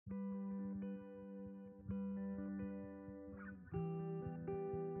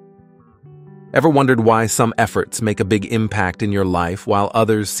Ever wondered why some efforts make a big impact in your life while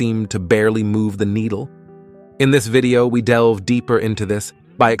others seem to barely move the needle? In this video, we delve deeper into this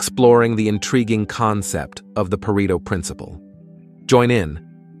by exploring the intriguing concept of the Pareto principle. Join in,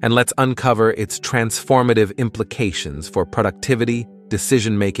 and let's uncover its transformative implications for productivity,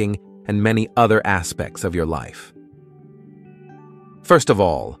 decision-making, and many other aspects of your life. First of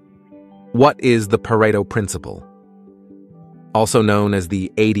all, what is the Pareto principle? Also known as the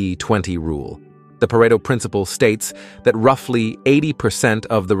 80-20 rule, the Pareto principle states that roughly 80%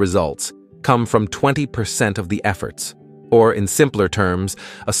 of the results come from 20% of the efforts, or in simpler terms,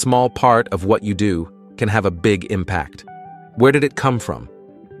 a small part of what you do can have a big impact. Where did it come from?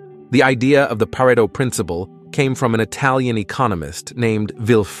 The idea of the Pareto principle came from an Italian economist named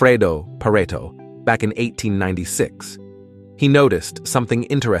Vilfredo Pareto back in 1896. He noticed something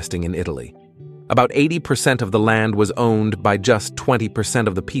interesting in Italy. About 80% of the land was owned by just 20%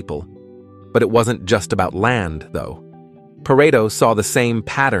 of the people. But it wasn't just about land, though. Pareto saw the same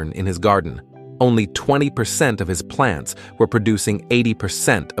pattern in his garden. Only 20% of his plants were producing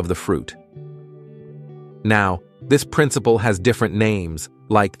 80% of the fruit. Now, this principle has different names,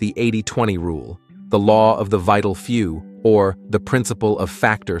 like the 80-20 rule, the law of the vital few, or the principle of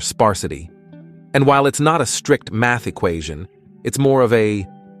factor sparsity. And while it's not a strict math equation, it's more of a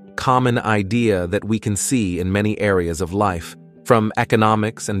common idea that we can see in many areas of life, from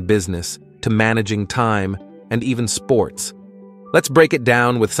economics and business to managing time and even sports. Let's break it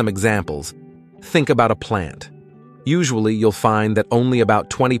down with some examples. Think about a plant. Usually you'll find that only about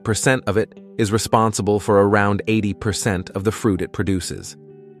 20% of it is responsible for around 80% of the fruit it produces.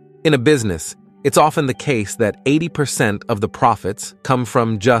 In a business, it's often the case that 80% of the profits come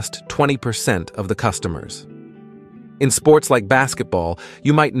from just 20% of the customers. In sports like basketball,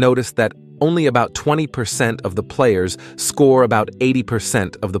 you might notice that only about 20% of the players score about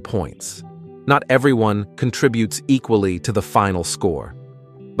 80% of the points. Not everyone contributes equally to the final score.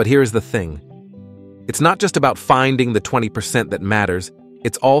 But here's the thing. It's not just about finding the 20% that matters,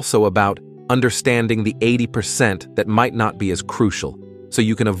 it's also about understanding the 80% that might not be as crucial, so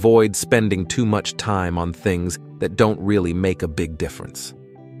you can avoid spending too much time on things that don't really make a big difference.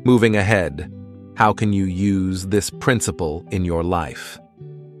 Moving ahead, how can you use this principle in your life?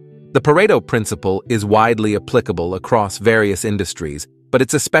 The Pareto principle is widely applicable across various industries, but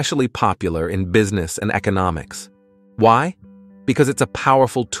it's especially popular in business and economics. Why? Because it's a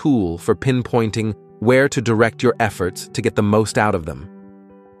powerful tool for pinpointing where to direct your efforts to get the most out of them.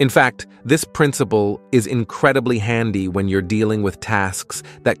 In fact, this principle is incredibly handy when you're dealing with tasks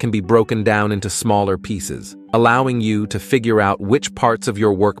that can be broken down into smaller pieces, allowing you to figure out which parts of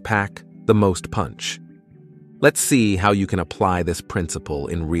your work pack the most punch. Let's see how you can apply this principle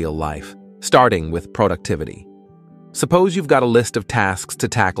in real life, starting with productivity. Suppose you've got a list of tasks to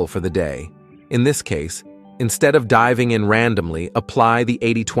tackle for the day. In this case, instead of diving in randomly, apply the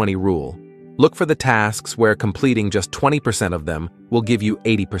 80-20 rule. Look for the tasks where completing just 20% of them will give you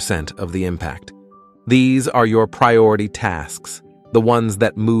 80% of the impact. These are your priority tasks, the ones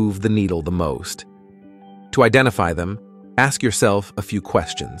that move the needle the most. To identify them, ask yourself a few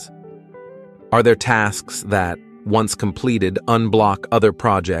questions. Are there tasks that, once completed, unblock other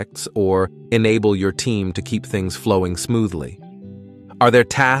projects or enable your team to keep things flowing smoothly? Are there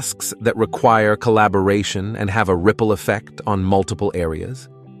tasks that require collaboration and have a ripple effect on multiple areas?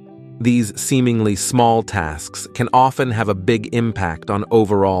 These seemingly small tasks can often have a big impact on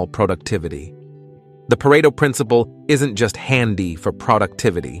overall productivity. The Pareto principle isn't just handy for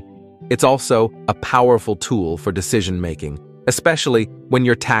productivity. It's also a powerful tool for decision-making, especially when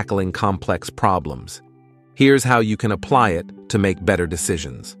you're tackling complex problems. Here's how you can apply it to make better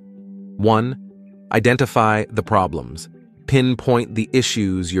decisions. 1. Identify the problems. Pinpoint the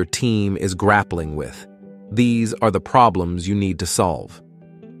issues your team is grappling with. These are the problems you need to solve.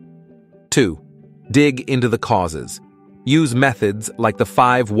 2. Dig into the causes. Use methods like the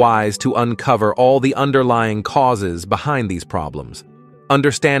 5 whys to uncover all the underlying causes behind these problems.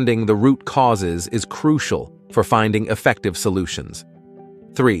 Understanding the root causes is crucial for finding effective solutions.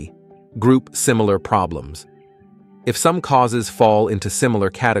 3. Group similar problems. If some causes fall into similar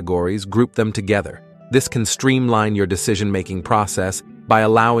categories, group them together. This can streamline your decision-making process by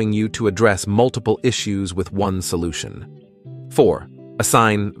allowing you to address multiple issues with one solution. 4.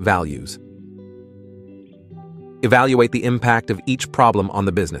 Assign values. Evaluate the impact of each problem on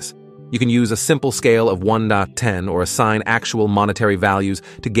the business. You can use a simple scale of 1 to 10 or assign actual monetary values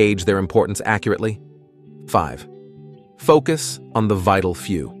to gauge their importance accurately. 5. Focus on the vital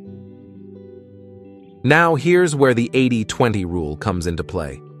few. Now here's where the 80-20 rule comes into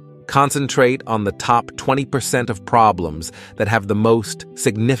play. Concentrate on the top 20% of problems that have the most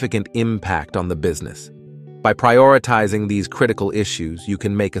significant impact on the business. By prioritizing these critical issues, you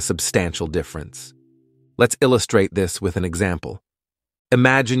can make a substantial difference. Let's illustrate this with an example.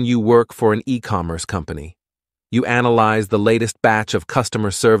 Imagine you work for an e-commerce company. You analyze the latest batch of customer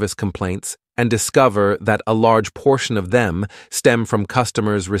service complaints and discover that a large portion of them stem from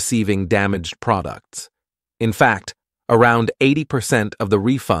customers receiving damaged products. In fact, around 80% of the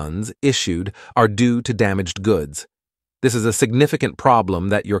refunds issued are due to damaged goods. This is a significant problem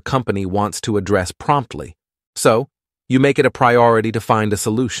that your company wants to address promptly. So, you make it a priority to find a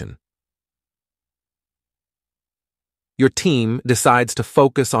solution. Your team decides to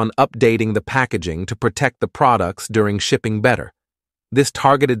focus on updating the packaging to protect the products during shipping better. This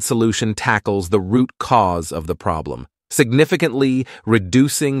targeted solution tackles the root cause of the problem, significantly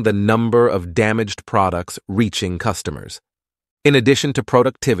reducing the number of damaged products reaching customers. In addition to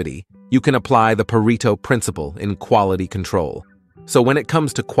productivity, you can apply the Pareto principle in quality control. So when it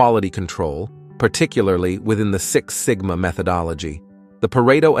comes to quality control, particularly within the Six Sigma methodology, the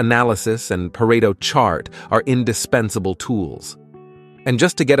Pareto analysis and Pareto chart are indispensable tools. And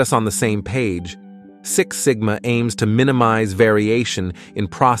just to get us on the same page, Six Sigma aims to minimize variation in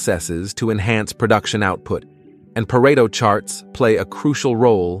processes to enhance production output, and Pareto charts play a crucial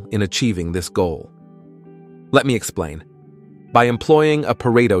role in achieving this goal. Let me explain. By employing a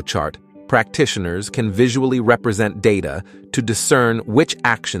Pareto chart, practitioners can visually represent data to discern which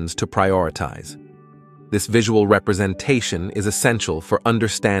actions to prioritize. This visual representation is essential for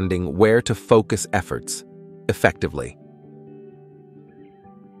understanding where to focus efforts effectively.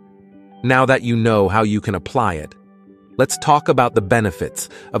 Now that you know how you can apply it, let's talk about the benefits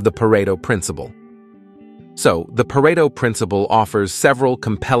of the Pareto principle. So, the Pareto principle offers several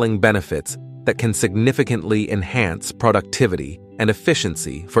compelling benefits that can significantly enhance productivity and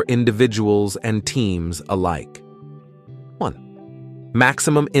efficiency for individuals and teams alike. 1.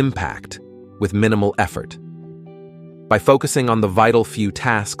 Maximum impact with minimal effort. By focusing on the vital few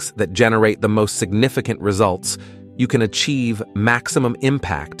tasks that generate the most significant results, you can achieve maximum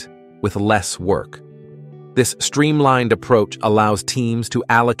impact with less work. This streamlined approach allows teams to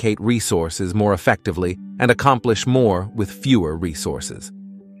allocate resources more effectively and accomplish more with fewer resources.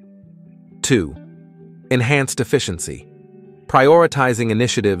 2. Enhanced efficiency. Prioritizing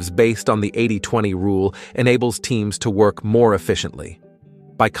initiatives based on the 80-20 rule enables teams to work more efficiently.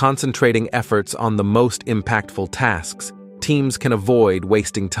 By concentrating efforts on the most impactful tasks, teams can avoid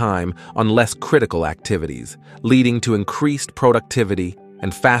wasting time on less critical activities, leading to increased productivity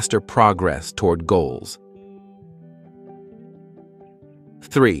and faster progress toward goals.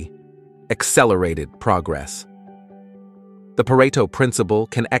 3. Accelerated progress. The Pareto principle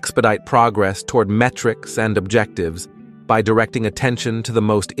can expedite progress toward metrics and objectives by directing attention to the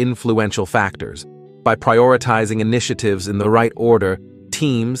most influential factors. By prioritizing initiatives in the right order,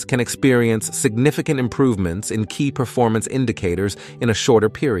 teams can experience significant improvements in key performance indicators in a shorter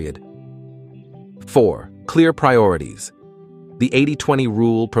period. 4. Clear priorities. The 80-20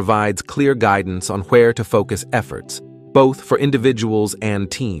 rule provides clear guidance on where to focus efforts, both for individuals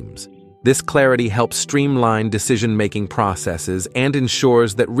and teams. This clarity helps streamline decision-making processes and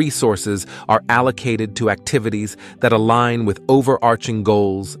ensures that resources are allocated to activities that align with overarching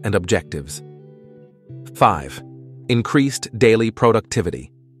goals and objectives. 5. Increased daily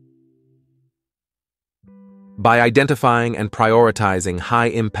productivity. By identifying and prioritizing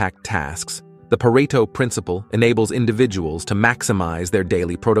high-impact tasks, the Pareto principle enables individuals to maximize their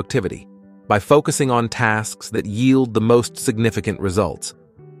daily productivity. By focusing on tasks that yield the most significant results,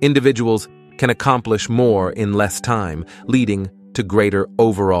 individuals can accomplish more in less time, leading to greater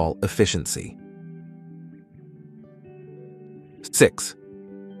overall efficiency. 6.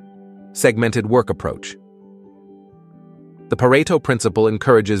 Segmented work approach. The Pareto principle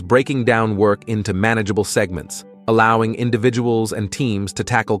encourages breaking down work into manageable segments, allowing individuals and teams to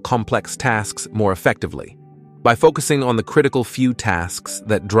tackle complex tasks more effectively. By focusing on the critical few tasks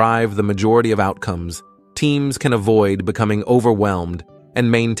that drive the majority of outcomes, teams can avoid becoming overwhelmed and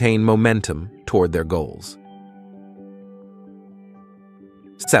maintain momentum toward their goals.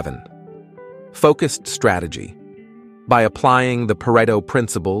 7. Focused strategy. By applying the Pareto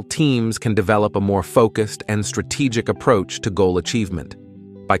principle, teams can develop a more focused and strategic approach to goal achievement.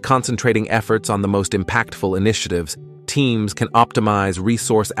 By concentrating efforts on the most impactful initiatives, teams can optimize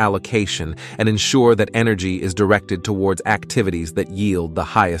resource allocation and ensure that energy is directed towards activities that yield the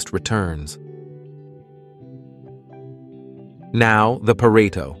highest returns. Now, the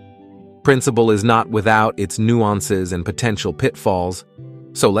Pareto principle is not without its nuances and potential pitfalls,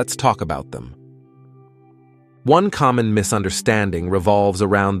 so let's talk about them. One common misunderstanding revolves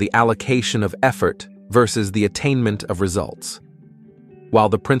around the allocation of effort versus the attainment of results. While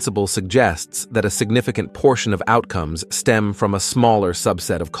the principle suggests that a significant portion of outcomes stem from a smaller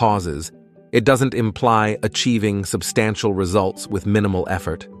subset of causes, it doesn't imply achieving substantial results with minimal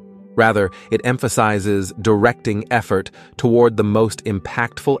effort. Rather, it emphasizes directing effort toward the most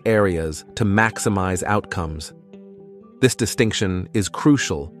impactful areas to maximize outcomes. This distinction is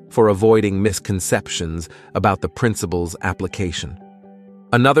crucial for avoiding misconceptions about the principle's application.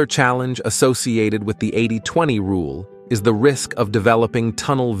 Another challenge associated with the 80-20 rule is the risk of developing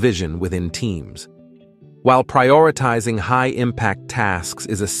tunnel vision within teams. While prioritizing high-impact tasks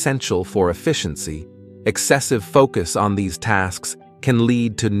is essential for efficiency, excessive focus on these tasks can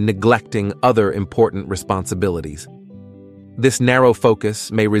lead to neglecting other important responsibilities. This narrow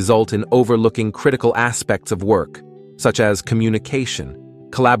focus may result in overlooking critical aspects of work, such as communication,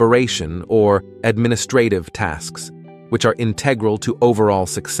 collaboration, or administrative tasks, which are integral to overall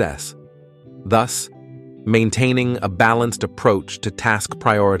success. Thus, maintaining a balanced approach to task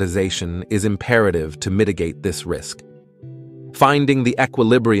prioritization is imperative to mitigate this risk. Finding the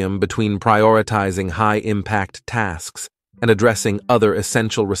equilibrium between prioritizing high-impact tasks and addressing other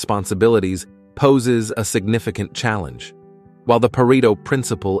essential responsibilities poses a significant challenge. While the Pareto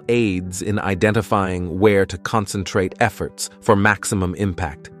principle aids in identifying where to concentrate efforts for maximum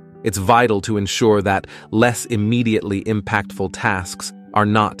impact, it's vital to ensure that less immediately impactful tasks are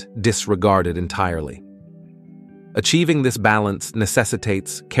not disregarded entirely. Achieving this balance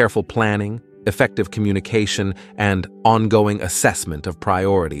necessitates careful planning, effective communication, and ongoing assessment of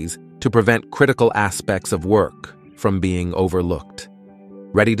priorities to prevent critical aspects of work from being overlooked.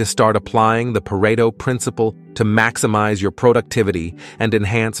 Ready to start applying the Pareto principle to maximize your productivity and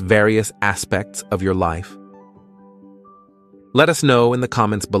enhance various aspects of your life? Let us know in the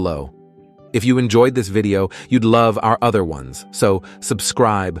comments below. If you enjoyed this video, you'd love our other ones, so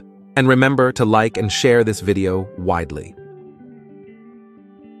subscribe and remember to like and share this video widely.